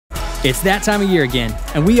It's that time of year again,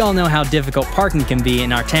 and we all know how difficult parking can be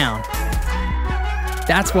in our town.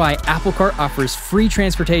 That's why AppalCART offers free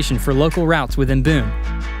transportation for local routes within Boone.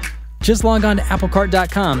 Just log on to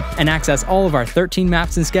AppalCART.com and access all of our 13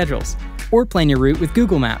 maps and schedules, or plan your route with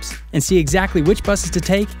Google Maps and see exactly which buses to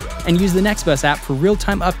take, and use the NextBus app for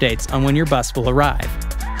real-time updates on when your bus will arrive.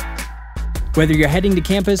 Whether you're heading to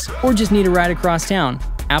campus or just need a ride across town,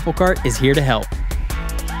 AppalCART is here to help.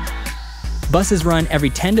 Buses run every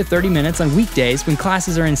 10 to 30 minutes on weekdays when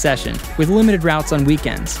classes are in session, with limited routes on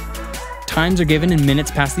weekends. Times are given in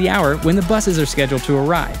minutes past the hour when the buses are scheduled to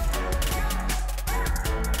arrive.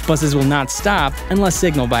 Buses will not stop unless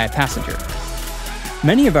signaled by a passenger.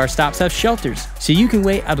 Many of our stops have shelters, so you can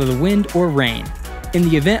wait out of the wind or rain. In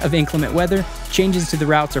the event of inclement weather, changes to the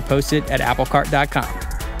routes are posted at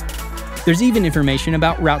AppalCART.com. There's even information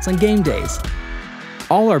about routes on game days.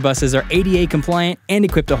 All our buses are ADA compliant and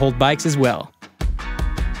equipped to hold bikes as well.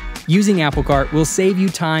 Using AppalCART will save you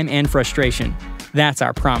time and frustration. That's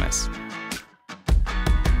our promise.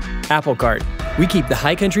 AppalCART. We keep the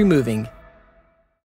high country moving.